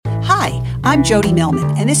Hi, I'm Jody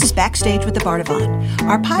Millman, and this is Backstage with the Bardavon.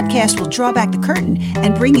 Our podcast will draw back the curtain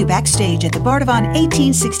and bring you backstage at the Bardavon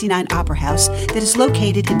 1869 Opera House that is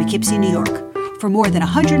located in Poughkeepsie, New York. For more than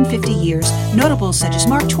 150 years, notables such as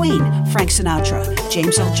Mark Twain, Frank Sinatra,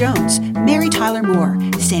 James Earl Jones, Mary Tyler Moore,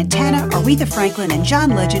 Santana, Aretha Franklin, and John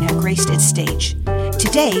Legend have graced its stage.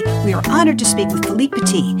 Today, we are honored to speak with Philippe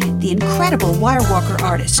Petit, the incredible wire walker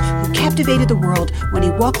artist who captivated the world when he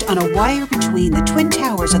walked on a wire between the Twin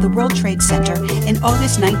Towers of the World Trade Center in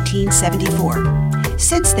August 1974.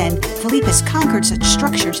 Since then, Philippe has conquered such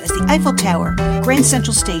structures as the Eiffel Tower, Grand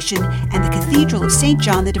Central Station, and the Cathedral of St.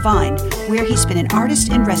 John the Divine, where he's been an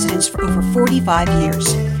artist in residence for over 45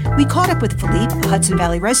 years. We caught up with Philippe, a Hudson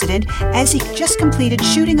Valley resident, as he just completed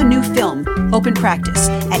shooting a new film, Open Practice,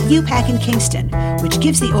 at UPAC in Kingston, which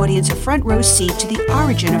gives the audience a front row seat to the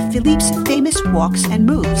origin of Philippe's famous walks and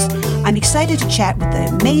moves. I'm excited to chat with the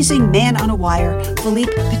amazing man on a wire,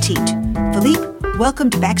 Philippe Petit. Philippe, welcome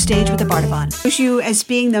to Backstage with the Bardavon. You as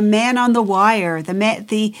being the man on the wire,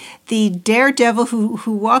 the daredevil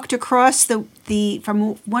who walked across the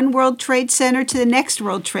from one World Trade Center to the next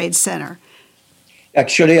World Trade Center.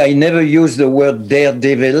 Actually, I never use the word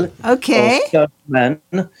daredevil or stuntman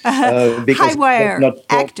because high wire not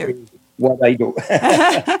actor. What I do.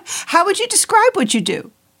 How would you describe what you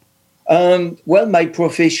do? Well, my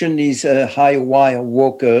profession is a high wire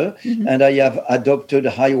walker, and I have adopted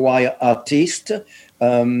high wire artist,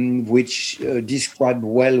 which describe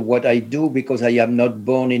well what I do because I am not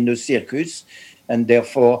born in the circus, and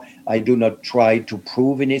therefore I do not try to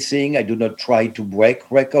prove anything. I do not try to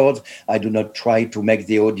break records. I do not try to make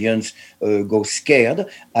the audience go scared.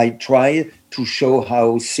 I try to show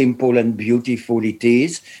how simple and beautiful it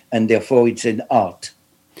is, and therefore it's an art.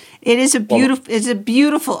 It is it's a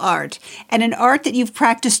beautiful art, and an art that you've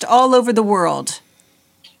practiced all over the world.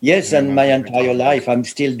 Yes, and my entire life I'm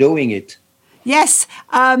still doing it. Yes.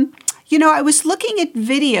 I was looking at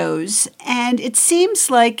videos, and it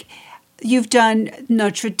seems like you've done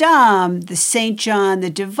Notre Dame, the St. John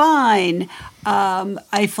the Divine,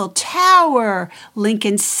 Eiffel Tower,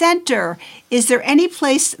 Lincoln Center. Is there any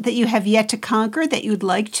place that you have yet to conquer that you'd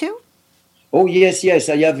like to? Oh, yes.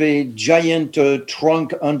 I have a giant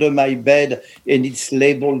trunk under my bed, and it's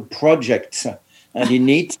labeled projects. And in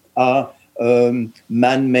it are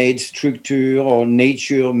man-made structure or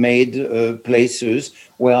nature-made places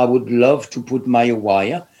where I would love to put my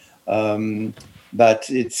wire. But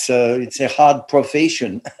it's a hard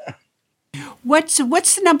profession. What's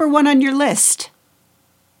the number one on your list?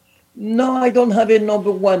 No, I don't have a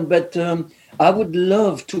number one, but I would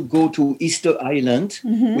love to go to Easter Island,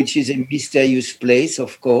 which is a mysterious place,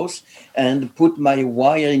 of course, and put my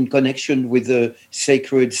wire in connection with the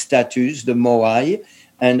sacred statues, the Moai,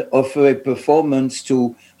 and offer a performance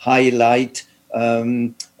to highlight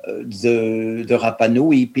the Rapa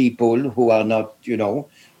Nui people who are not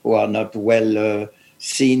well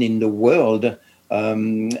seen in the world.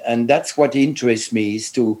 And that's what interests me,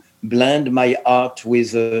 is to blend my art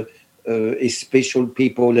with special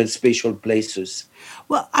people and special places.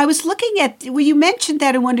 Well, I was looking at, you mentioned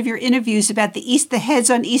that in one of your interviews about the heads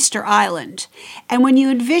on Easter Island. And when you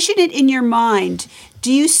envision it in your mind,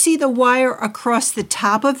 do you see the wire across the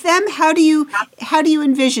top of them? How do you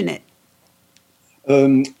envision it?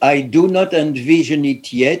 I do not envision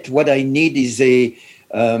it yet. What I need is a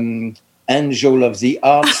angel of the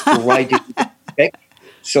arts to write it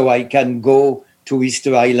so I can go to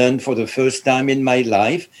Easter Island for the first time in my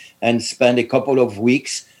life and spend a couple of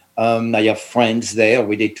weeks. I have friends there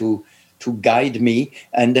ready to guide me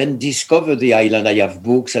and then discover the island. I have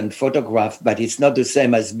books and photographs, but it's not the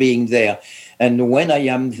same as being there. And when I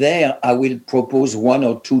am there, I will propose one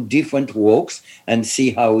or two different walks and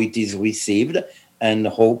see how it is received and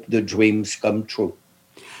hope the dreams come true.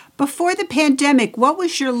 Before the pandemic, what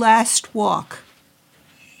was your last walk?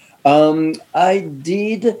 I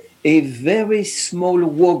did a very small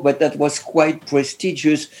walk, but that was quite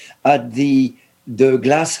prestigious at the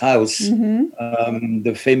Glass House,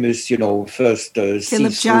 the famous, first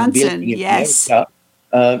Philip Johnson, yes.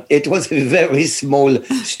 It was a very small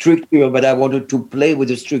structure, but I wanted to play with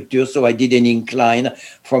the structure, so I did an incline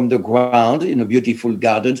from the ground in a beautiful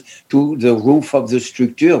garden to the roof of the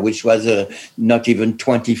structure, which was not even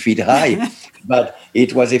 20 feet high. But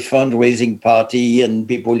it was a fundraising party, and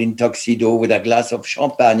people in tuxedo with a glass of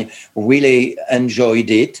champagne really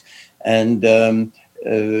enjoyed it. And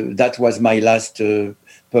that was my last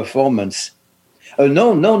performance.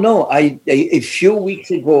 No, no, no. A few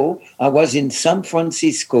weeks ago, I was in San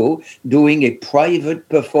Francisco doing a private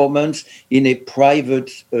performance in a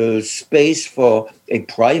private space for a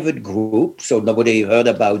private group, so nobody heard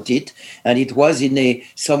about it. And it was in a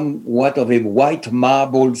somewhat of a white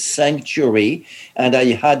marble sanctuary, and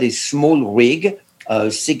I had a small rig,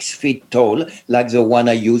 6 feet tall, like the one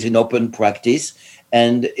I use in open practice,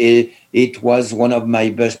 and it was one of my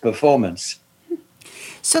best performances.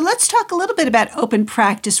 So let's talk a little bit about open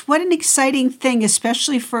practice. What an exciting thing,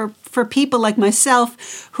 especially for people like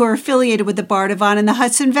myself who are affiliated with the Bardavon in the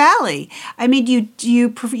Hudson Valley. I mean,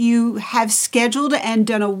 you have scheduled and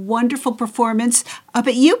done a wonderful performance up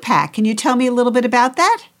at UPAC. Can you tell me a little bit about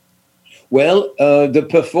that? Well, the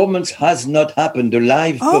performance has not happened. The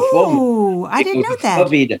live performance. Oh, I didn't know that.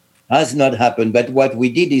 COVID has not happened. But what we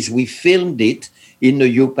did is we filmed it in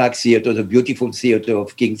the UPAC Theater, the beautiful theater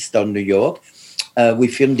of Kingston, New York. We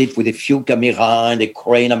filmed it with a few cameras and a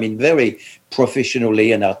crane, I mean, very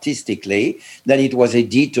professionally and artistically. Then it was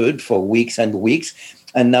edited for weeks and weeks.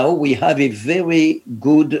 And now we have a very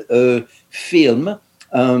good film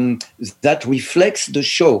that reflects the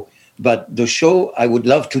show. But the show, I would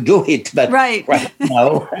love to do it, but right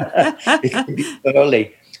now, it's a bit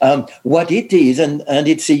early. What it is, and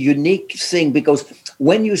it's a unique thing, because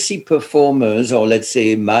when you see performers or, let's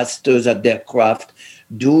say, masters at their craft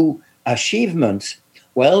do achievements,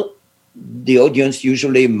 well, the audience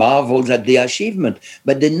usually marvels at the achievement,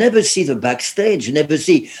 but they never see the backstage, never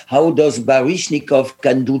see how does Baryshnikov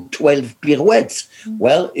can do 12 pirouettes.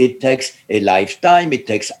 Well, it takes a lifetime, it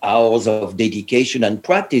takes hours of dedication and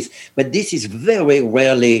practice, but this is very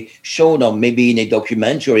rarely shown, or maybe in a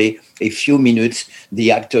documentary, a few minutes,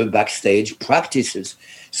 the actor backstage practices.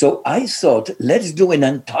 So I thought, let's do an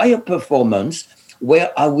entire performance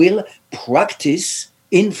where I will practice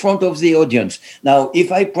in front of the audience. Now,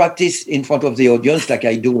 if I practice in front of the audience like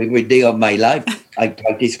I do every day of my life, I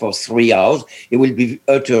practice for 3 hours, it will be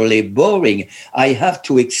utterly boring. I have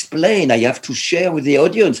to explain, I have to share with the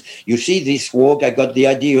audience. You see this work, I got the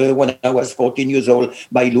idea when I was 14 years old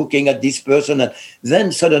by looking at this person, and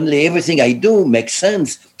then suddenly everything I do makes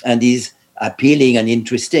sense and is appealing and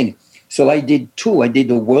interesting. So I did two. I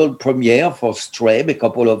did a world premiere for Streb a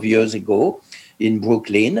couple of years ago in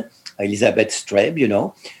Brooklyn, Elizabeth Streb, you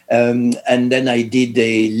know. And then I did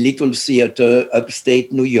a little theater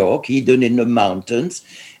upstate New York, hidden in the mountains.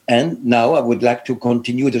 And now I would like to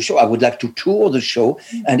continue the show. I would like to tour the show.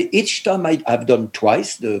 And each time I've done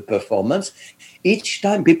twice the performance, each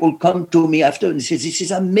time people come to me after and say, this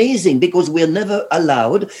is amazing, because we're never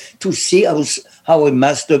allowed to see how a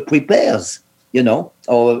master prepares, you know,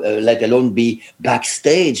 or let alone be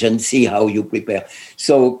backstage and see how you prepare.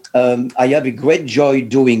 So I have a great joy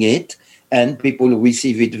doing it, and people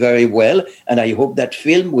receive it very well. And I hope that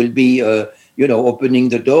film will be, opening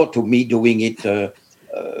the door to me doing it,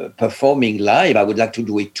 performing live. I would like to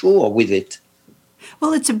do a tour with it.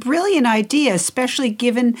 Well, it's a brilliant idea, especially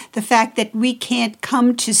given the fact that we can't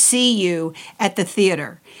come to see you at the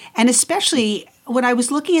theater. And especially when I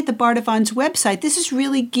was looking at the Bardavon's website, this is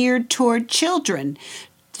really geared toward children,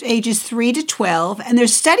 ages 3 to 12, and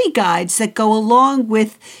there's study guides that go along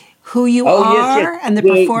with who you are. Yes. And the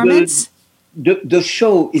performance. The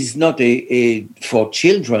show is not for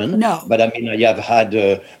children. No. But I mean, I have had,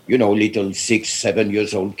 little 6, 7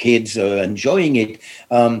 years old kids enjoying it.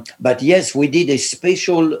 But yes, we did a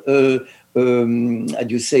special,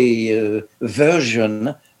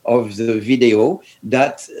 version of the video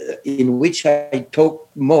that in which I talk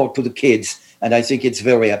more to the kids. And I think it's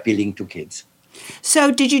very appealing to kids.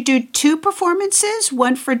 So did you do 2 performances,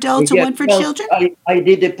 one for adults and one for children? I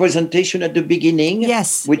did a presentation at the beginning,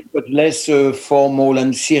 yes, which was less formal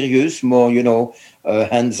and serious, more,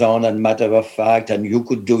 hands-on and matter of fact, and you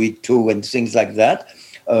could do it too and things like that.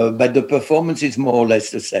 But the performance is more or less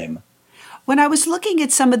the same. When I was looking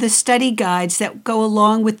at some of the study guides that go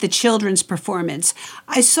along with the children's performance,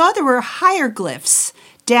 I saw there were hieroglyphs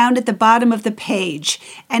down at the bottom of the page,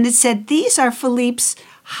 and it said, these are Philippe's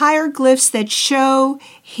hieroglyphs that show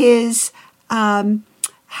his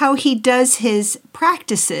how he does his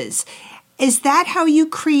practices. Is that how you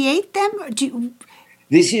create them?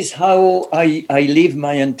 This is how I live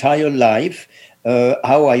my entire life.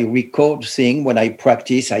 How I record things when I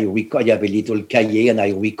practice. I have a little cahier and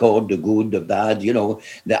I record the good, the bad,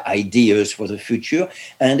 the ideas for the future.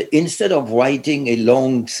 And instead of writing a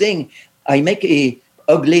long thing, I make a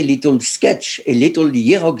ugly little sketch, a little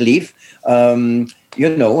hieroglyph.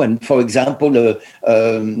 And for example,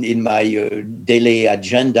 in my daily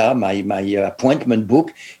agenda, my appointment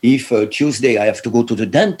book, if Tuesday I have to go to the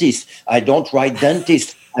dentist, I don't write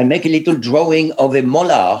dentist. I make a little drawing of a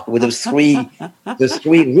molar with the three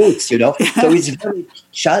roots, So it's very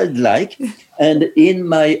childlike. And in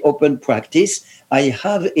my open practice, I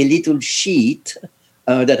have a little sheet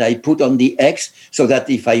that I put on the X so that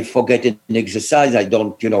if I forget an exercise, I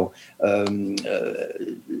don't,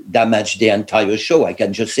 damage the entire show. I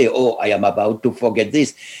can just say, oh, I am about to forget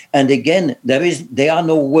this. And again, there are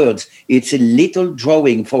no words. It's a little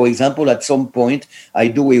drawing. For example, at some point, I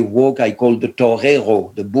do a walk I call the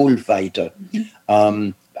torero, the bullfighter.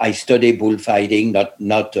 I study bullfighting,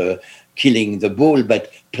 not killing the bull,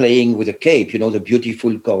 but playing with a cape, the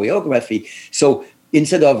beautiful choreography. So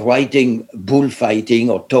instead of writing bullfighting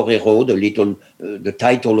or torero, the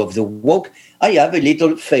title of the walk, I have a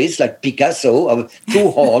little face like Picasso of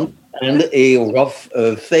two horns and a rough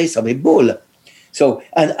face of a bull. So,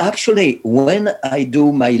 and actually, when I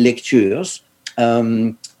do my lectures,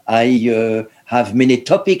 I have many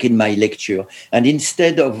topics in my lecture. And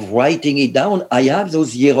instead of writing it down, I have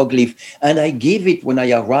those hieroglyphs. And I give it when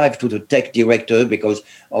I arrive to the tech director because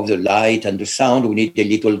of the light and the sound. We need a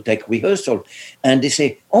little tech rehearsal. And they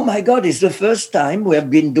say, oh my God, it's the first time we have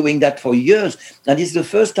been doing that for years. And it's the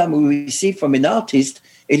first time we receive from an artist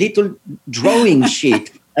a little drawing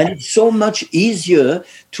sheet. And it's so much easier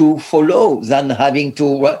to follow than having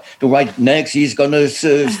to write next. He's going to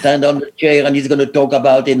stand on the chair and he's going to talk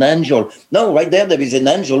about an angel. No, right there is an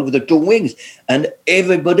angel with the two wings. And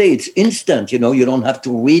everybody, it's instant, you don't have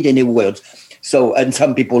to read any words. So, and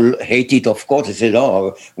some people hate it, of course. They say,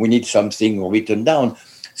 oh, we need something written down.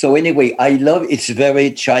 So anyway, it's very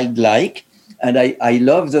childlike. And I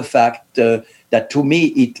love the fact that to me,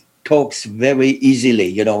 it talks very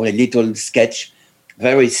easily, a little sketch,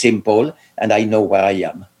 very simple, and I know where I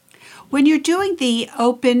am. When you're doing the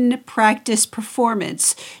open practice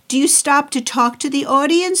performance, do you stop to talk to the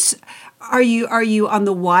audience? Are you on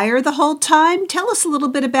the wire the whole time? Tell us a little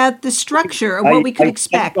bit about the structure and what we could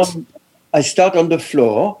expect. I start on the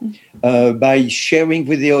floor by sharing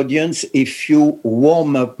with the audience a few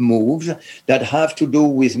warm-up moves that have to do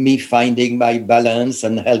with me finding my balance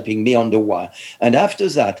and helping me on the wire. And after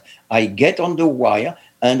that, I get on the wire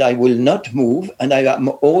and I will not move. And I am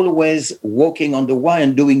always walking on the wire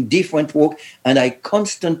and doing different work. And I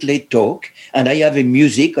constantly talk. And I have a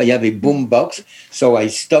music. I have a boombox. So I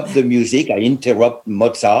stop the music. I interrupt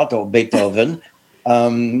Mozart or Beethoven.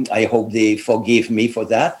 I hope they forgive me for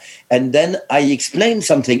that. And then I explain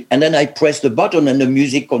something. And then I press the button and the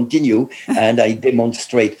music continue. And I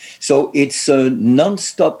demonstrate. So it's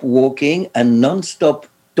non-stop walking and non-stop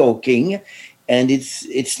talking. And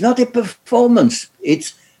it's not a performance.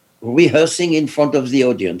 It's rehearsing in front of the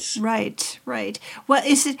audience. Right. Well,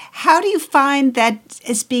 how do you find that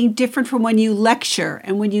as being different from when you lecture?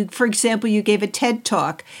 And when you, for example, you gave a TED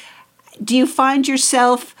Talk, do you find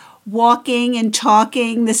yourself walking and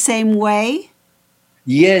talking the same way?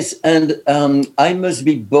 Yes, and I must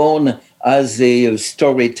be born as a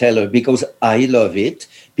storyteller because I love it.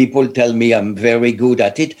 People tell me I'm very good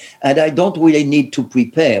at it, and I don't really need to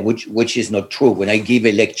prepare, which is not true. When I give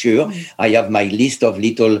a lecture, I have my list of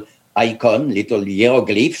little icons, little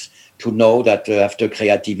hieroglyphs, to know that after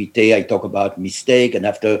creativity, I talk about mistake, and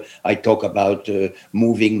after I talk about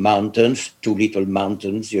moving mountains, two little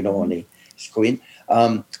mountains, on a screen.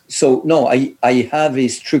 So no, I have a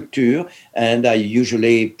structure and I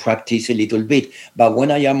usually practice a little bit. But when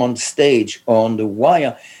I am on stage on the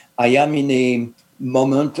wire, I am in a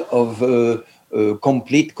moment of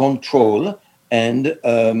complete control, and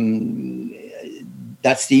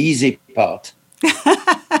that's the easy part.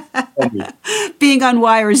 Being on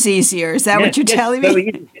wire is easier. Is that what you're telling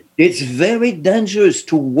me? It's very dangerous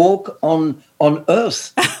to walk on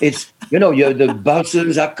earth. It's, the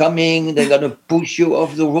buses are coming, they're going to push you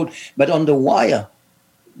off the road. But on the wire,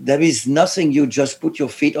 there is nothing. You just put your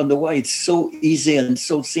feet on the wire. It's so easy and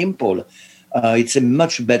so simple. It's a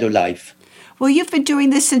much better life. Well, you've been doing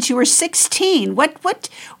this since you were 16.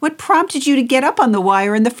 What prompted you to get up on the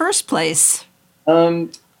wire in the first place?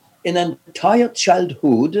 An entire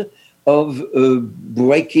childhood of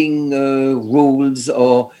breaking rules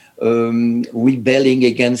or rebelling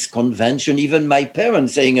against convention. Even my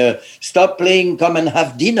parents saying, stop playing, come and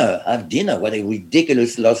have dinner. What a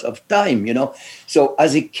ridiculous loss of time, So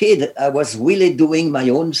as a kid, I was really doing my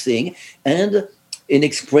own thing. And an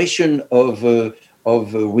expression of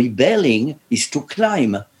rebelling is to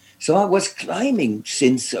climb. So I was climbing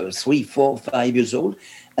since 3, 4, 5 years old.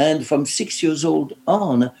 And from 6 years old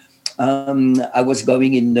on, I was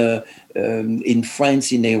going in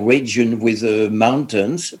France in a region with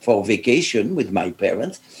mountains for vacation with my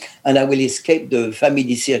parents, and I will escape the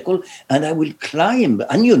family circle and I will climb.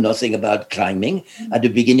 I knew nothing about climbing. At the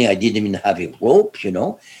beginning, I didn't even have a rope,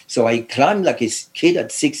 So I climbed like a kid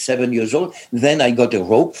at 6, 7 years old. Then I got a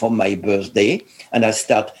rope for my birthday and I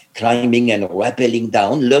start climbing and rappelling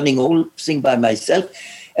down, learning all things by myself,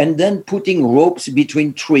 and then putting ropes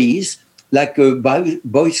between trees like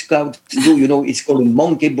Boy Scouts do, it's called a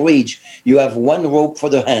monkey bridge. You have one rope for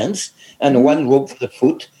the hands and one rope for the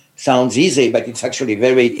foot. Sounds easy, but it's actually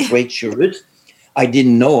very treacherous. I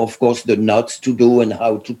didn't know, of course, the knots to do and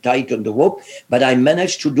how to tighten the rope, but I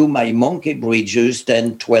managed to do my monkey bridges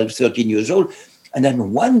 10, 12, 13 years old. And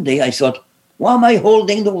then one day I thought, why am I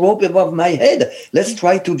holding the rope above my head? Let's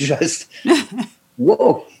try to just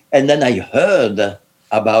walk. And then I heard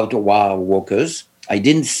about wire walkers. I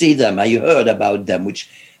didn't see them. I heard about them, which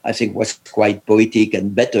I think was quite poetic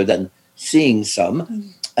and better than seeing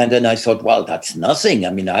some. And then I thought, well, that's nothing.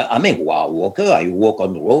 I mean, I'm a wire walker. I walk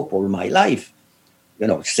on rope all my life.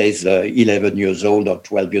 Says the 11 years old or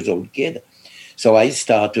 12 years old kid. So I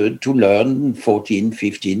started to learn 14,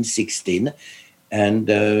 15, 16. And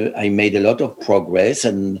I made a lot of progress.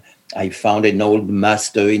 And I found an old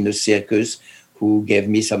master in the circus who gave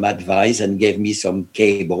me some advice and gave me some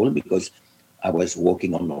cable because I was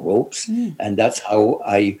walking on the ropes. And that's how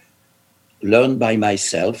I learned by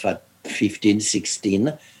myself at 15,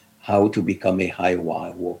 16, how to become a high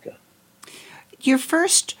wire walker. Your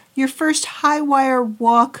first high wire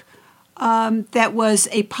walk that was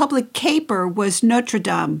a public caper was Notre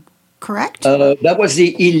Dame, correct? That was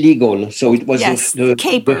the illegal. So it was the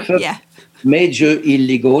caper, the first major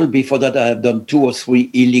illegal. Before that, I have done 2 or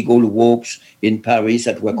 3 illegal walks in Paris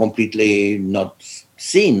that were completely not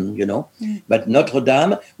seen, But Notre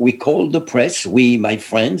Dame, we called the press, my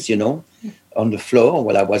friends, on the floor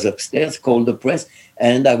while I was upstairs, called the press,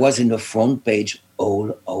 and I was in the front page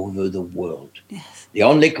all over the world. Yes. The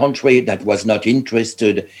only country that was not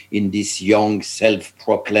interested in this young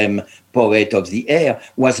self-proclaimed poet of the air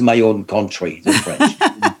was my own country, the French.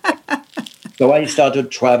 So I started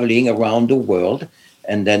traveling around the world,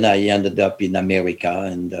 and then I ended up in America,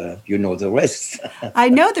 and you know the rest. I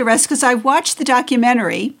know the rest because I watched the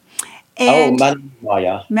documentary. And Man on a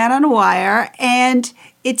Wire. Man on a Wire. And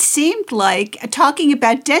it seemed like, talking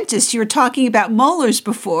about dentists, you were talking about molars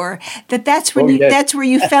before, that's where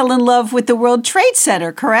you fell in love with the World Trade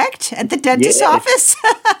Center, correct? At the dentist's office?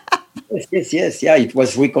 Yes. Yeah, it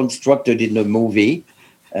was reconstructed in the movie.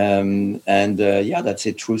 That's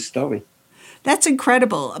a true story. That's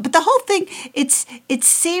incredible. But the whole thing, it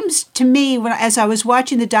seems to me, as I was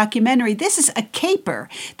watching the documentary, this is a caper.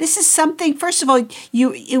 This is something, first of all,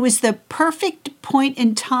 it was the perfect point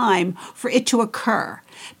in time for it to occur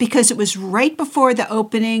because it was right before the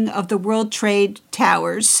opening of the World Trade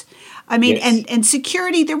Towers. I mean, yes. and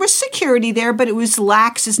security, there was security there, but it was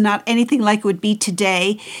lax, is not anything like it would be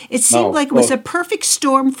today. It seemed like it was a perfect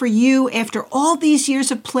storm for you after all these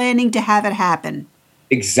years of planning to have it happen.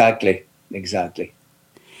 Exactly.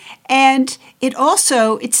 And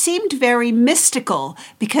it seemed very mystical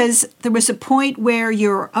because there was a point where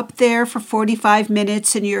you're up there for 45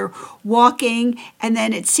 minutes and you're walking, and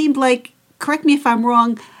then it seemed like, correct me if I'm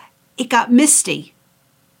wrong, it got misty.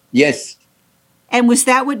 Yes. And was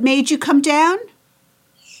that what made you come down?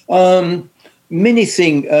 Many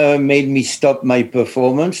things made me stop my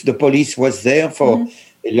performance. The police was there for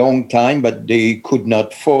a long time, but they could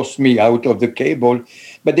not force me out of the cable.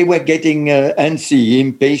 But they were getting antsy,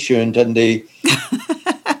 impatient, and they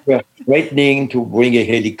were threatening to bring a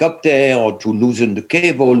helicopter or to loosen the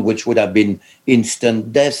cable, which would have been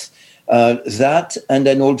instant death. That, and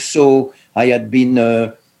then also I had been,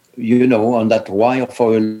 on that wire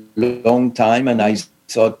for a long time, and I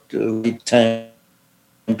thought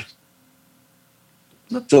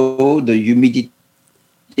so the humidity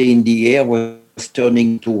in the air was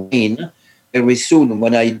turning to rain very soon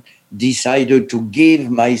when I decided to give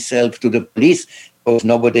myself to the police because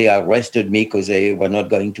nobody arrested me because they were not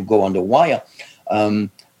going to go on the wire.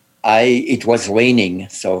 It was raining.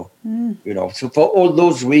 So, so for all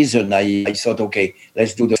those reasons, I thought, okay,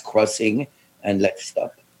 let's do the crossing and let's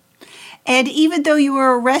stop. And even though you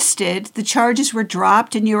were arrested, the charges were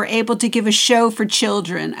dropped and you were able to give a show for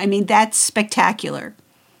children. I mean, that's spectacular.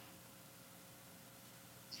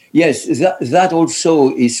 Yes, that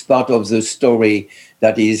also is part of the story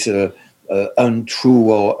that is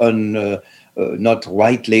untrue or not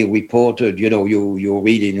rightly reported. You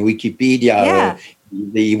read in Wikipedia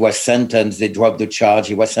he was sentenced. They dropped the charge.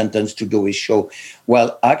 He was sentenced to do his show.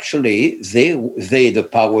 Well, actually, the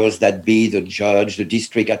powers that be, the judge, the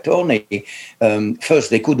district attorney, first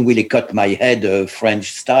they couldn't really cut my head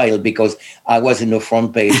French style because I was in the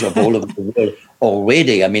front page of all of the world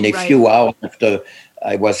already. I mean, a few hours after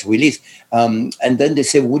I was released, and then they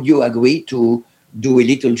said, "Would you agree to do a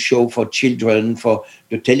little show for children for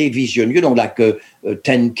the television, like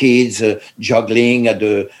 10 kids juggling at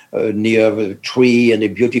near a tree and a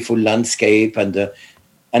beautiful landscape."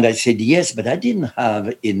 And I said, yes, but I didn't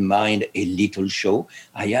have in mind a little show.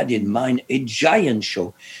 I had in mind a giant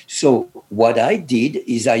show. So what I did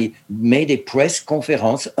is I made a press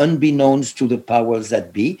conference unbeknownst to the powers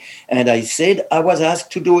that be. And I said, I was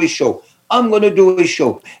asked to do a show. I'm going to do a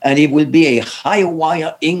show, and it will be a high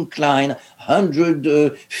wire incline,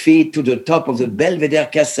 100 feet to the top of the Belvedere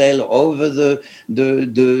Castle, over the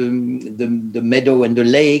meadow and the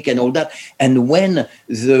lake and all that. And when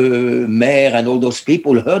the mayor and all those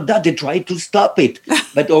people heard that, they tried to stop it.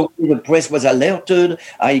 But also the press was alerted.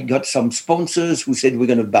 I got some sponsors who said, we're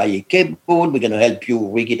going to buy a cable, we're going to help you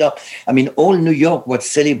rig it up. I mean, all New York was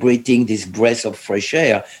celebrating this breath of fresh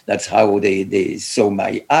air. That's how they saw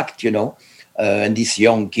my act, and this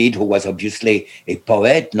young kid who was obviously a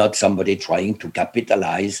poet, not somebody trying to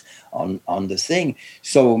capitalize on the thing.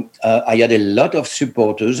 So I had a lot of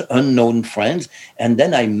supporters, unknown friends, and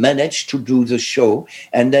then I managed to do the show.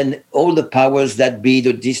 And then all the powers that be,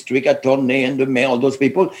 the district attorney and the mayor, all those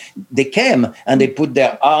people, they came and they put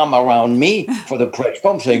their arm around me for the press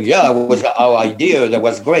conference, saying, yeah, it was our idea, that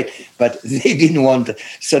was great. But they didn't want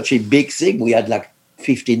such a big thing. We had like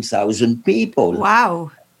 15,000 people.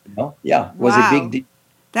 Wow. Yeah, it was a big deal.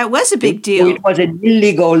 That was a big deal. It was an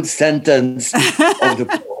illegal sentence of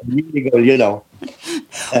the illegal,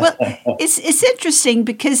 Well, it's interesting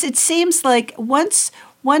because it seems like once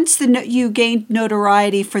you gained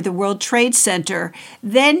notoriety for the World Trade Center,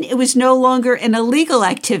 then it was no longer an illegal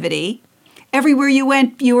activity. Everywhere you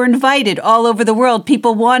went, you were invited all over the world.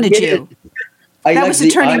 People wanted you. That was a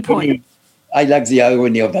turning point. I like the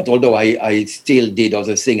irony of that, although I still did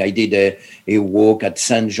other things. I did a walk at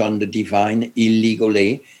Saint John the Divine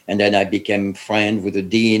illegally, and then I became friend with the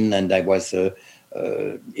dean, and I was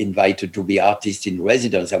invited to be artist in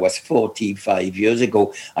residence. That was 45 years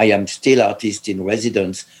ago. I am still artist in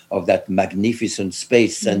residence of that magnificent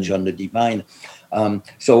space, Saint John the Divine.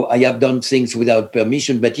 So I have done things without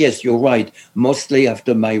permission, but yes, you're right. Mostly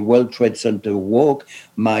after my World Trade Center walk,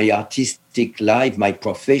 my artistic life, my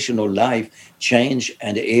professional life changed,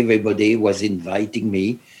 and everybody was inviting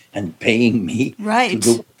me and paying me to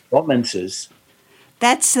do performances.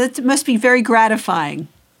 That must be very gratifying.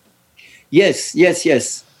 Yes.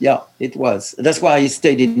 Yeah, it was. That's why I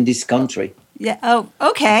stayed in this country. Yeah. Oh,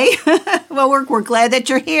 okay. Well, we're glad that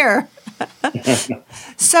you're here.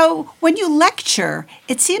 So when you lecture,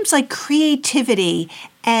 it seems like creativity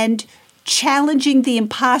and challenging the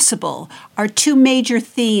impossible are two major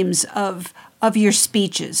themes of your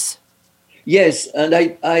speeches. Yes, and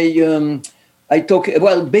I talk,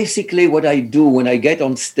 well, basically what I do when I get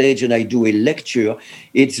on stage and I do a lecture,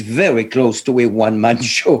 it's very close to a one-man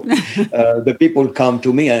show. The people come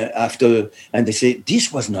to me after and they say,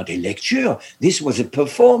 this was not a lecture, this was a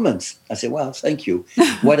performance. I say, well, thank you.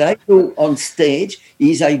 What I do on stage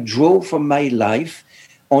is I draw from my life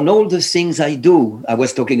on all the things I do. I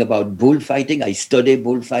was talking about bullfighting. I study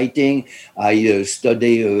bullfighting. I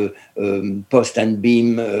study post and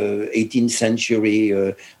beam, 18th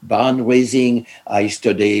century barn raising. I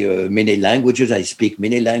study many languages. I speak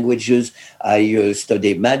many languages. I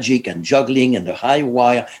study magic and juggling and the high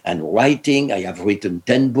wire and writing. I have written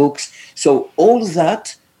 10 books. So all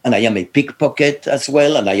that, and I am a pickpocket as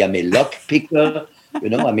well, and I am a lock picker.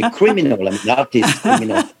 I'm a criminal. I'm an artist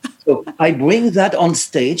criminal. So I bring that on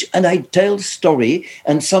stage and I tell story,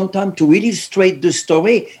 and sometimes to illustrate the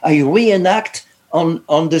story, I reenact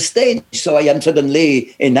on the stage. So I am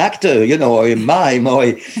suddenly an actor, or a mime.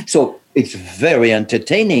 So it's very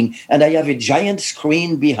entertaining. And I have a giant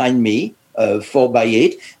screen behind me,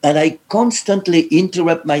 4x8, and I constantly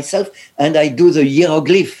interrupt myself and I do the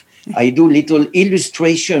hieroglyph. I do little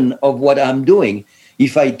illustration of what I'm doing.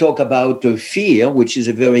 If I talk about fear, which is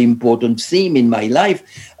a very important theme in my life,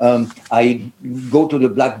 I go to the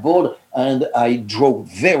blackboard and I draw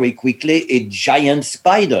very quickly a giant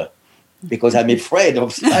spider because I'm afraid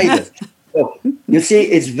of spiders. So, you see,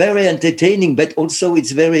 it's very entertaining, but also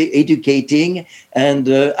it's very educating. And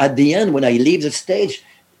at the end, when I leave the stage,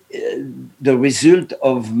 the result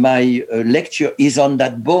of my lecture is on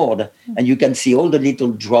that board. And you can see all the little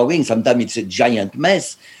drawings. Sometimes it's a giant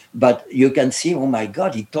mess. But you can see, oh my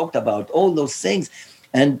God, he talked about all those things.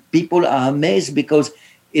 And people are amazed because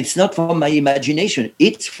it's not from my imagination,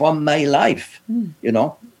 it's from my life, you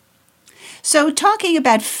know. So talking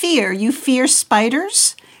about fear, you fear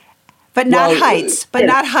spiders, but not Well, heights, but yes,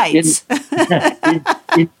 not heights.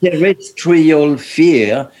 in terrestrial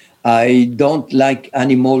fear, I don't like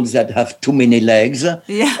animals that have too many legs,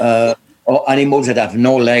 Yeah. or animals that have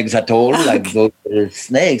no legs at all, like Okay. those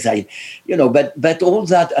snakes. But all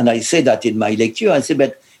that, and I say that in my lecture. I say,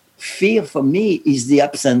 but fear for me is the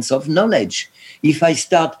absence of knowledge. If I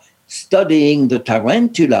start studying the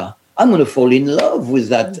tarantula, I'm going to fall in love with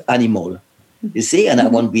that animal, you see, and I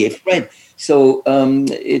won't be afraid. So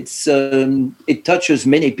it touches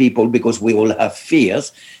many people because we all have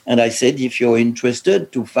fears. And I said, if you're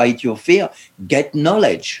interested to fight your fear, get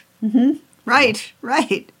knowledge. Right,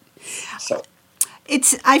 right. So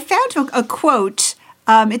It's. I found a quote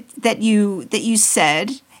that you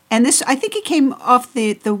said, and this I think it came off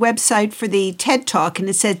the website for the TED Talk, and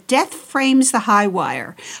it said, "Death frames the high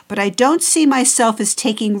wire, but I don't see myself as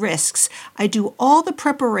taking risks. I do all the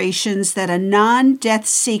preparations that a non-death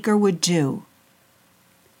seeker would do."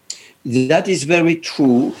 that is very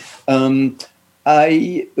true.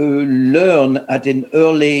 I learned at an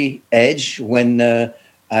early age when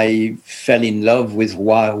I fell in love with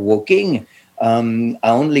wire walking. I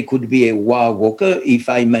only could be a wire walker if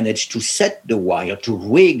I managed to set the wire, to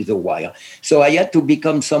rig the wire. So I had to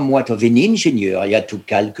become somewhat of an engineer. I had to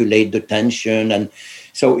calculate the tension. And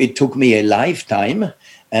so it took me a lifetime.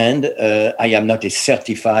 And I am not a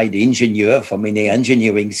certified engineer from any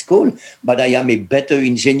engineering school, but I am a better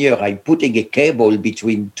engineer. I'm putting a cable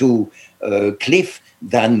between two cliff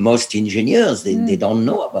than most engineers. They don't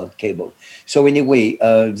know about cable. So anyway,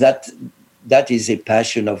 that is a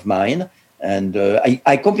passion of mine. And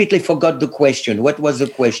I completely forgot the question. What was the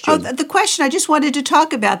question? Oh, the question, I just wanted to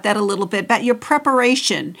talk about that a little bit, about your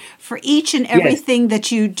preparation for each and Yes. everything that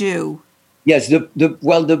you do. Yes,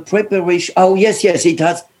 the preparation. Oh, yes, it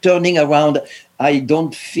has turning around. I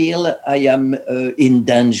don't feel I am in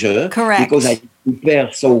danger Correct. because I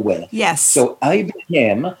prepare so well. Yes. So I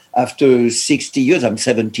became, after 60 years, I'm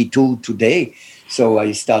 72 today, so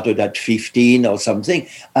I started at 15 or something.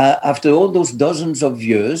 After all those dozens of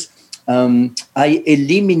years, I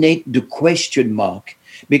eliminate the question mark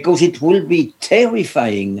because it will be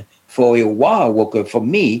terrifying for a wire walker, for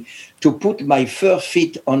me, to put my first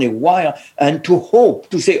feet on a wire and to hope,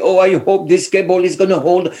 to say, oh, I hope this cable is going to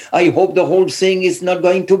hold. I hope the whole thing is not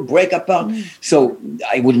going to break apart. So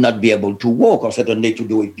I will not be able to walk, or certainly to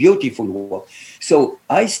do a beautiful walk. So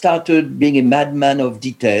I started being a madman of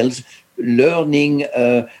details, learning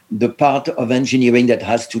the part of engineering that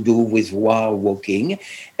has to do with wire walking,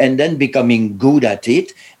 and then becoming good at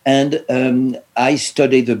it. And I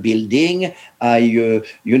study the building. I,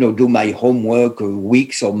 do my homework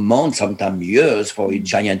weeks or months, sometimes years, for a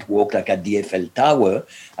giant work like at the Eiffel Tower.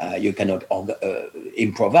 You cannot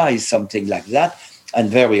improvise something like that. And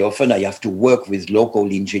very often I have to work with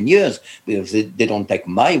local engineers because they don't take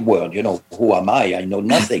my word. Who am I? I know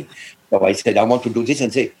nothing. So I said, I want to do this,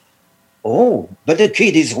 and say, oh, but the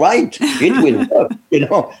kid is right. It will work,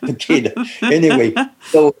 the kid. Anyway,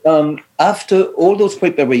 so after all those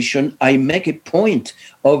preparations, I make a point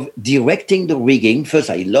of directing the rigging.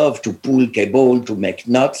 First, I love to pull cable, to make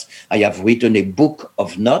knots. I have written a book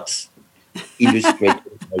of knots, illustrated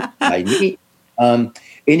by me.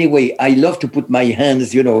 Anyway, I love to put my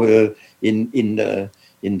hands, in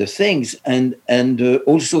the things, and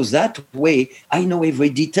also that way I know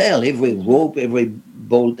every detail, every rope, every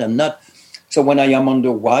bolt and nut. So when I am on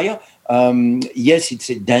the wire, yes, it's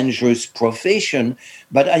a dangerous profession,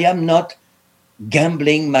 but I am not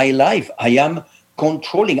gambling my life. I am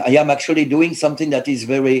controlling. I am actually doing something that is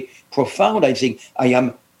very profound. I think I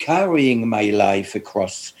am carrying my life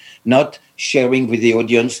across, not sharing with the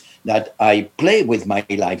audience that I play with my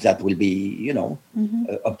life. That will be,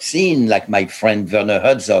 obscene, like my friend Werner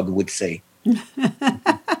Herzog would say.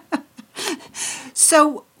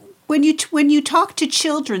 So when you talk to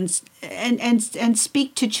children and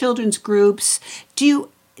speak to children's groups, do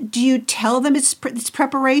you tell them it's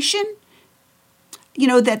preparation?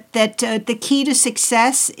 That the key to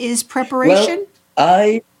success is preparation.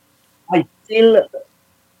 Well, I still,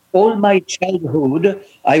 all my childhood,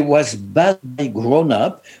 I was by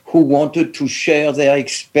grown-up who wanted to share their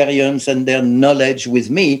experience and their knowledge with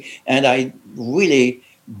me, and I really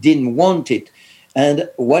didn't want it. And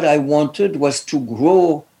what I wanted was to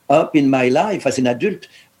grow up in my life as an adult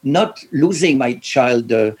not losing my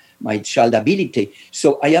child ability.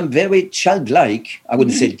 So I am very childlike. I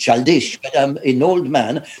wouldn't say childish, but I'm an old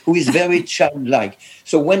man who is very childlike.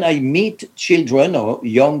 So when I meet children or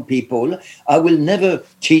young people, I will never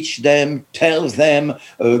teach them, tell them,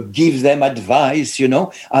 give them advice,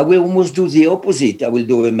 I will almost do the opposite. I will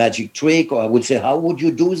do a magic trick, or I would say, how would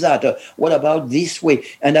you do that? Or, what about this way?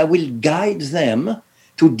 And I will guide them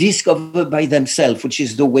to discover by themselves, which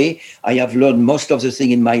is the way I have learned most of the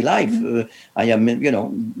thing in my life. I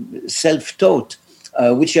am, self-taught,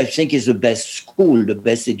 which I think is the best school, the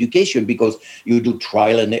best education, because you do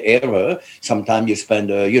trial and error. Sometimes you spend,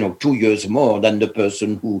 2 years more than the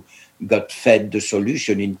person who got fed the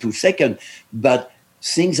solution in 2 seconds. But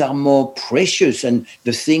things are more precious, and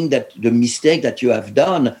the mistake that you have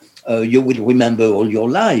done, you will remember all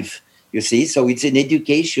your life. You see, so it's an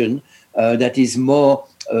education that is more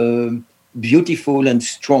beautiful and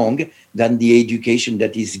strong than the education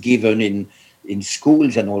that is given in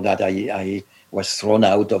schools and all that. I was thrown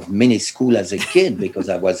out of many schools as a kid because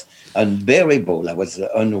I was unbearable. I was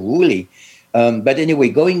unruly. But anyway,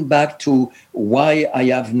 going back to why I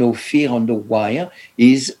have no fear on the wire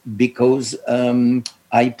is because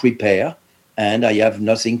I prepare and I have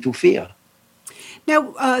nothing to fear.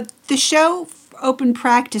 Now, the show Open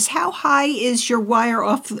Practice, how high is your wire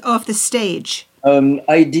off the stage?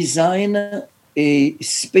 I design a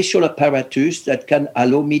special apparatus that can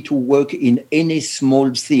allow me to work in any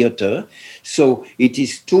small theater. So it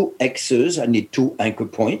is 2 X's, I need 2 anchor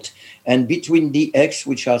points. And between the X,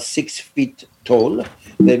 which are 6 feet tall,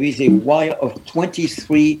 there is a wire of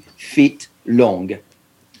 23 feet long.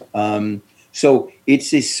 So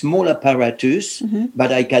it's a small apparatus,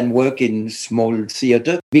 but I can work in small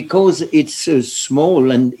theater. Because it's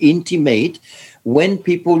small and intimate, when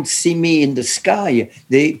people see me in the sky,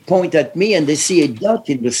 they point at me and they see a dot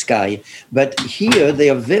in the sky. But here they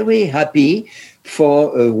are very happy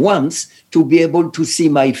for once to be able to see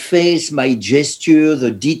my face, my gesture, the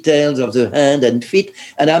details of the hand and feet.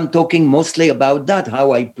 And I'm talking mostly about that,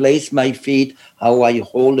 how I place my feet, how I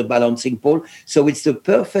hold a balancing pole. So it's the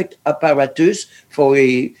perfect apparatus for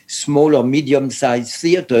a small or medium-sized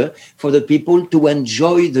theater for the people to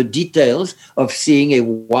enjoy the details of seeing a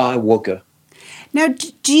wire walker. Now,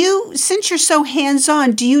 do you, since you're so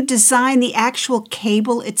hands-on, do you design the actual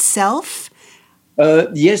cable itself?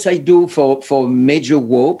 Yes, I do for major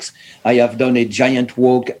walks. I have done a giant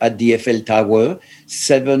walk at the Eiffel Tower,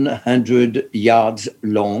 700 yards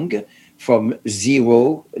long, from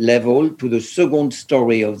 0 level to the 2nd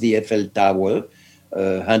story of the Eiffel Tower,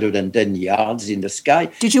 110 yards in the sky.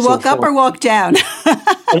 Did you walk up or walk down?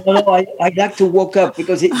 No, I like to walk up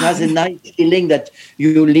because it has a nice feeling that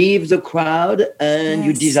you leave the crowd and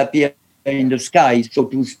you disappear in the sky, so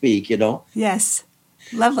to speak, Yes.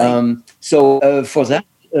 Lovely. So for that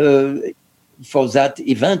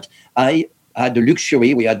event, I had the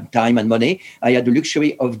luxury, we had time and money, I had the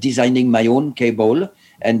luxury of designing my own cable,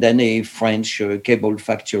 and then a French cable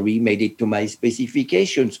factory made it to my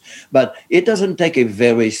specifications. But it doesn't take a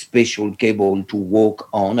very special cable to walk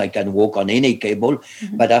on. I can walk on any cable,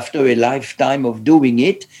 but after a lifetime of doing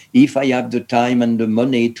it, if I have the time and the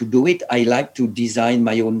money to do it, I like to design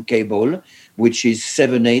my own cable, which is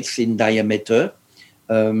 7/8 in diameter,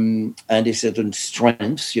 and a certain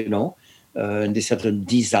strength, and a certain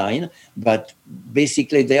design. But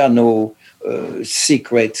basically, there are no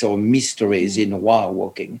secrets or mysteries in wire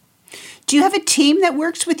walking. Do you have a team that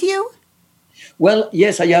works with you? Well,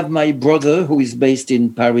 yes, I have my brother who is based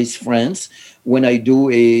in Paris, France. When I do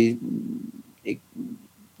a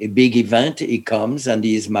big event, he comes and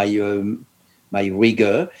he is my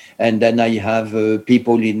rigger. And then I have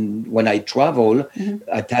people when I travel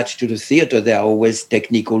attached to the theater. There are always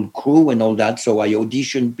technical crew and all that. So I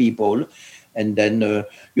audition people. And then,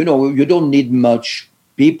 you don't need much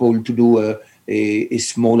people to do a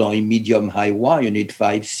small or a medium high wire. You need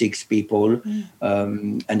 5, 6 people.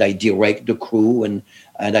 And I direct the crew and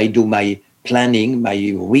I do my planning, my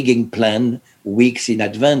rigging plan weeks in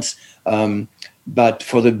advance. But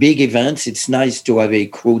for the big events, it's nice to have a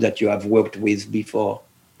crew that you have worked with before.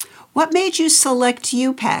 What made you select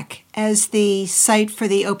UPAC as the site for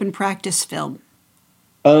the Open Practice film?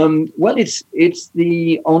 Well, it's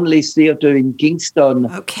the only theater in Kingston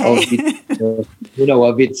of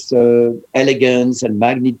its elegance and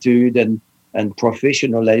magnitude and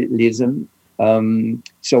professionalism.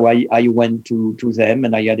 So I went to them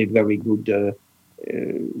and I had a very good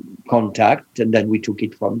contact, and then we took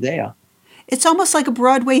it from there. It's almost like a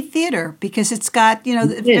Broadway theater because it's got,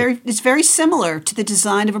 it's very similar to the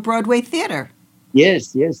design of a Broadway theater.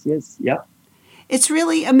 Yes, yeah. It's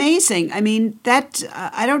really amazing. I mean, that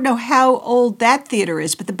I don't know how old that theater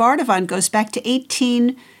is, but the Bardavon goes back to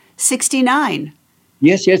 1869.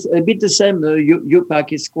 Yes, yes, a bit the same.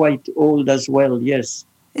 UPAC is quite old as well, yes.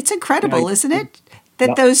 It's incredible, Yeah, isn't it? That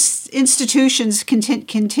yeah, those institutions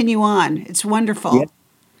continue on. It's yeah, wonderful.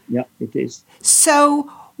 yeah, it is. So,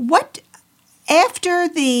 what after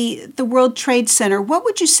the World Trade Center, what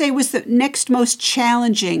would you say was the next most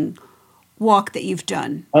challenging walk that you've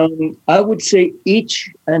done? I would say each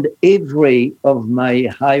and every of my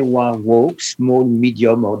high wire walks, small,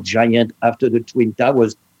 medium, or giant after the Twin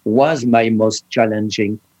Towers, was my most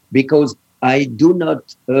challenging because I do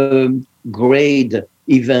not grade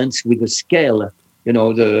events with a scale. You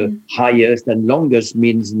know, the highest and longest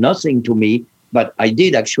means nothing to me, but I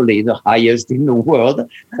did actually the highest in the world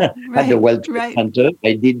at the Right, World Trade right. Center.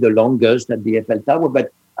 I did the longest at the Eiffel Tower,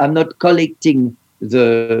 but I'm not collecting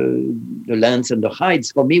the lengths and the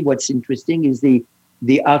heights. For me, what's interesting is the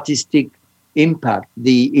artistic impact,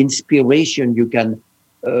 the inspiration you can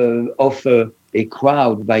offer a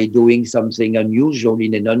crowd by doing something unusual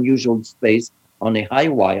in an unusual space on a high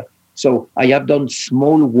wire. So I have done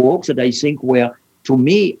small walks that I think were, to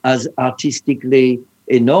me, as artistically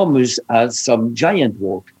enormous as some giant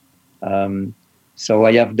walk. So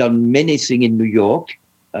I have done many things in New York,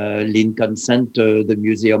 Lincoln Center, the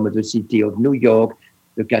Museum of the City of New York,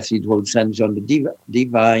 the Cathedral St. John the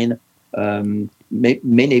Divine,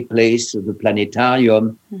 many places, the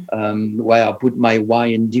planetarium, where I put my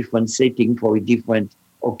wine in different setting for a different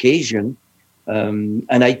occasion.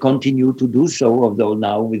 And I continue to do so, although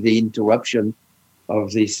now with the interruption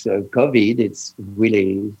of this COVID, it's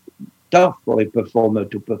really tough for a performer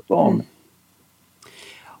to perform.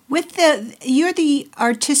 You're the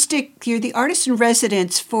artist in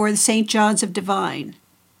residence for the St. John's of Divine.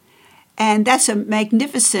 And that's a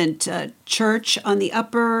magnificent church on the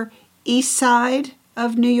Upper East Side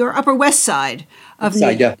of New York, Upper West Side of New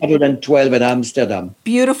York. 112 in Amsterdam.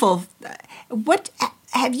 Beautiful. What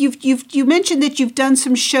have you mentioned that you've done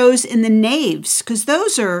some shows in the naves, because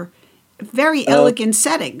those are very elegant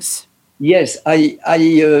settings. Yes, I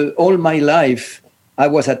all my life I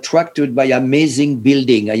was attracted by amazing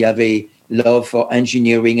building. I have a love for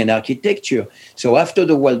engineering and architecture. So after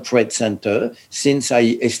the World Trade Center, since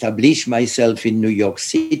I established myself in New York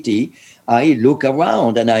City, I look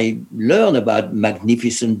around and I learn about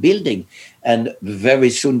magnificent building. And very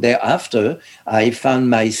soon thereafter, I found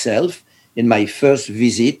myself in my first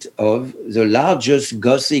visit of the largest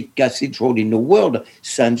Gothic cathedral in the world,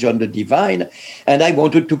 St. John the Divine. And I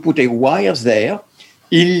wanted to put a wire there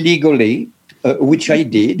illegally, which I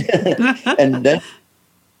did. And then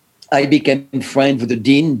I became friends with the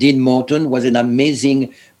Dean. Dean Morton was an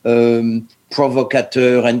amazing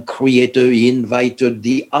provocateur and creator. He invited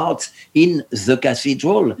the arts in the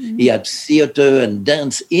cathedral. Mm-hmm. He had theater and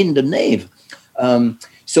dance in the nave.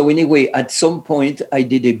 So anyway, at some point, I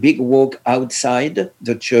did a big walk outside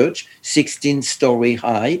the church, 16-story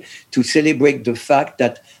high, to celebrate the fact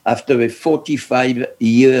that after a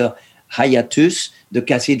 45-year hiatus, the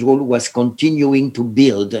cathedral was continuing to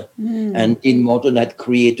build. And Dean Morton had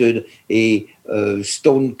created a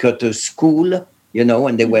stonecutter school, you know,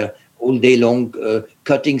 and they were all day long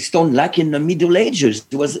cutting stone like in the Middle Ages.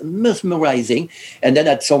 It was mesmerizing. And then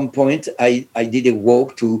at some point, I did a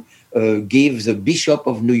walk to give the Bishop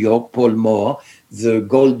of New York, Paul Moore, the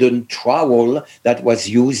golden trowel that was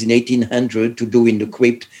used in 1800 to do in the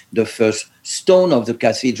crypt the first stone of the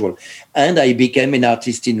cathedral. And I became an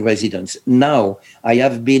artist in residence. Now, I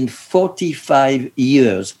have been 45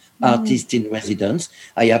 years artist in residence.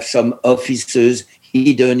 I have some offices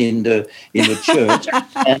hidden in the church.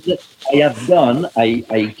 And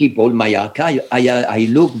I keep all my archive. I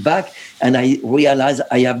look back and I realize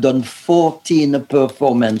I have done 14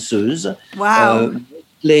 performances. Wow.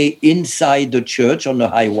 Play inside the church on the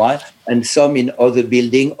high wire and some in other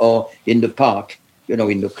building or in the park, you know,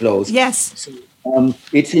 in the close. Yes. So,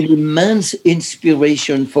 it's an immense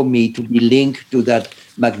inspiration for me to be linked to that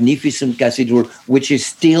magnificent cathedral, which is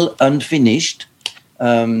still unfinished.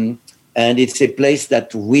 And it's a place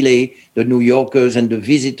that really the New Yorkers and the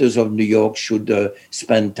visitors of New York should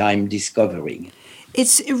spend time discovering.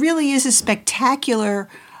 It really is a spectacular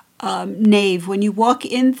nave. When you walk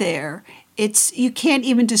in there, you can't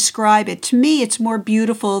even describe it. To me, it's more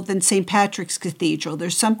beautiful than St. Patrick's Cathedral.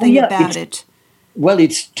 There's something about it. Well,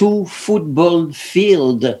 it's 2 football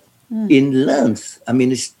fields in length. I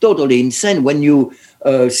mean, it's totally insane. When you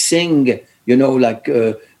sing like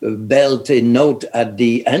belt a note at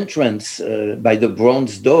the entrance by the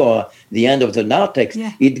bronze door, the end of the narthex.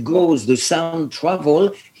 Yeah. It goes, the sound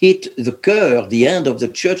travel, hit the chœur, the end of the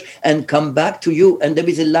church, and come back to you. And there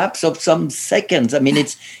is a lapse of some seconds. I mean,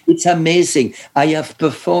 it's amazing. I have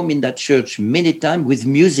performed in that church many times with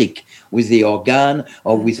music, with the organ,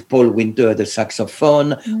 or with Paul Winter at the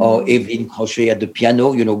saxophone, or Evelyn Crochet at the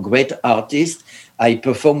piano, great artists. I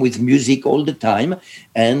perform with music all the time,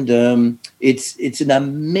 and it's an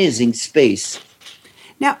amazing space.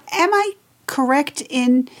 Now, am I correct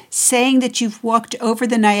in saying that you've walked over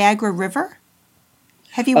the Niagara River?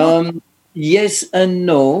 Have you walked? Yes and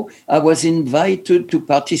no. I was invited to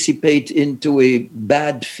participate into a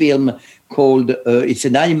bad film called, it's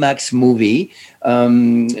an IMAX movie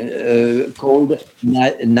called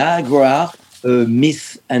Niagara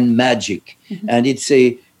Myth and Magic. Mm-hmm. And it's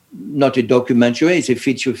not a documentary, it's a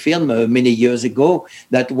feature film many years ago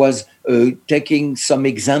that was taking some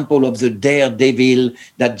example of the daredevil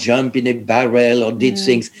that jumped in a barrel or did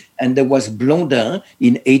things. And there was Blondin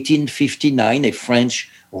in 1859, a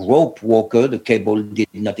French rope walker, the cable did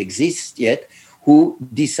not exist yet, who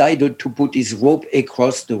decided to put his rope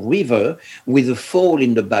across the river with a fall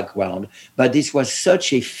in the background. But this was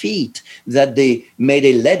such a feat that they made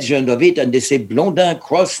a legend of it, and they say Blondin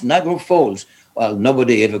crossed Niagara Falls. Well,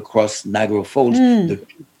 nobody ever crossed Niagara Falls, the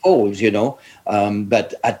two falls,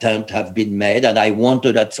 but attempts have been made. And I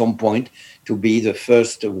wanted at some point to be the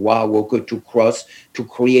first war walker to cross, to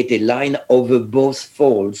create a line over both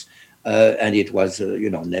falls. And it was,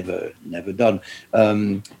 never done.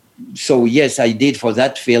 So, yes, I did for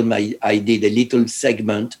that film. I did a little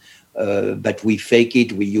segment, but we fake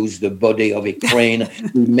it. We used the body of a crane.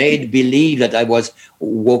 We made believe that I was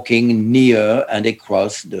walking near and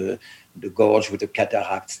across the gorge with the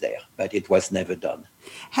cataracts there, but it was never done.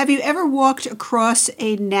 Have you ever walked across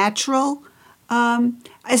a natural, now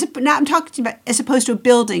I'm talking about as opposed to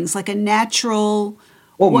buildings, like a natural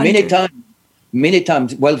wonder? Many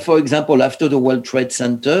times. Well, for example, after the World Trade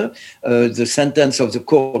Center, the sentence of the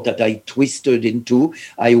court that I twisted into,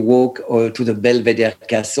 I walked to the Belvedere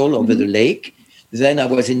Castle over the lake. Then I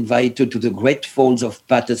was invited to the Great Falls of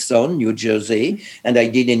Paterson, New Jersey, and I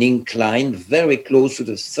did an incline very close to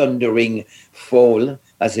the thundering fall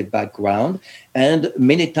as a background. And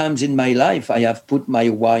many times in my life, I have put my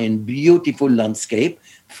wire in beautiful landscape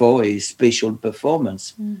for a special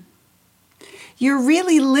performance. You're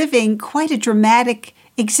really living quite a dramatic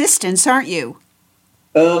existence, aren't you?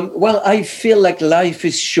 Well, I feel like life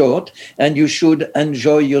is short and you should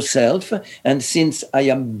enjoy yourself. And since I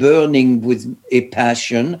am burning with a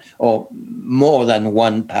passion, or more than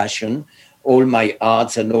one passion, all my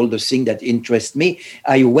arts and all the things that interest me,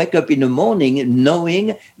 I wake up in the morning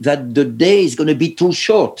knowing that the day is going to be too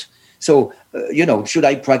short. So, should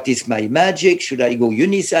I practice my magic? Should I go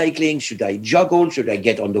unicycling? Should I juggle? Should I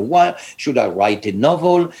get on the wire? Should I write a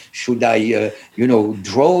novel? Should I,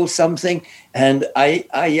 draw something? And I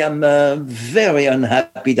am very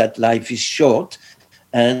unhappy that life is short.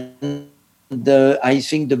 And I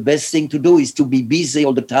think the best thing to do is to be busy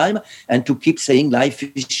all the time and to keep saying life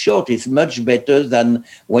is short. It's much better than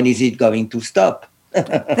when is it going to stop?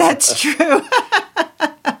 That's true.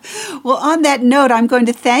 Well, on that note, I'm going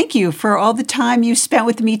to thank you for all the time you spent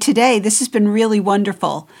with me today. This has been really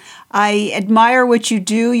wonderful. I admire what you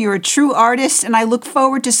do. You're a true artist, and I look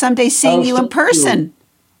forward to someday seeing you in person.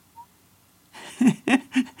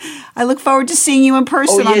 I look forward to seeing you in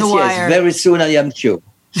person on the wire. Yes, very soon I am sure.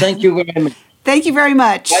 Thank you very much. Thank you very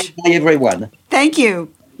much. Bye, everyone. Thank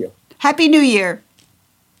you. Happy New Year.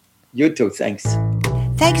 You too, thanks.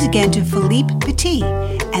 Thanks again to Philippe Petit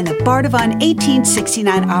and the Bardavon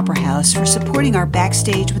 1869 Opera House for supporting our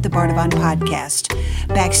Backstage with the Bardavon podcast.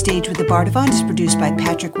 Backstage with the Bardavon is produced by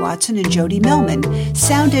Patrick Watson and Jody Millman.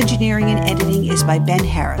 Sound engineering and editing is by Ben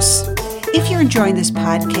Harris. If you're enjoying this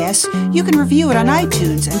podcast, you can review it on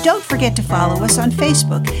iTunes, and don't forget to follow us on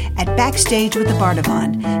Facebook at Backstage with the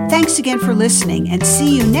Bardavon. Thanks again for listening, and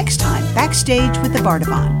see you next time, Backstage with the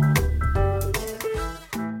Bardavon.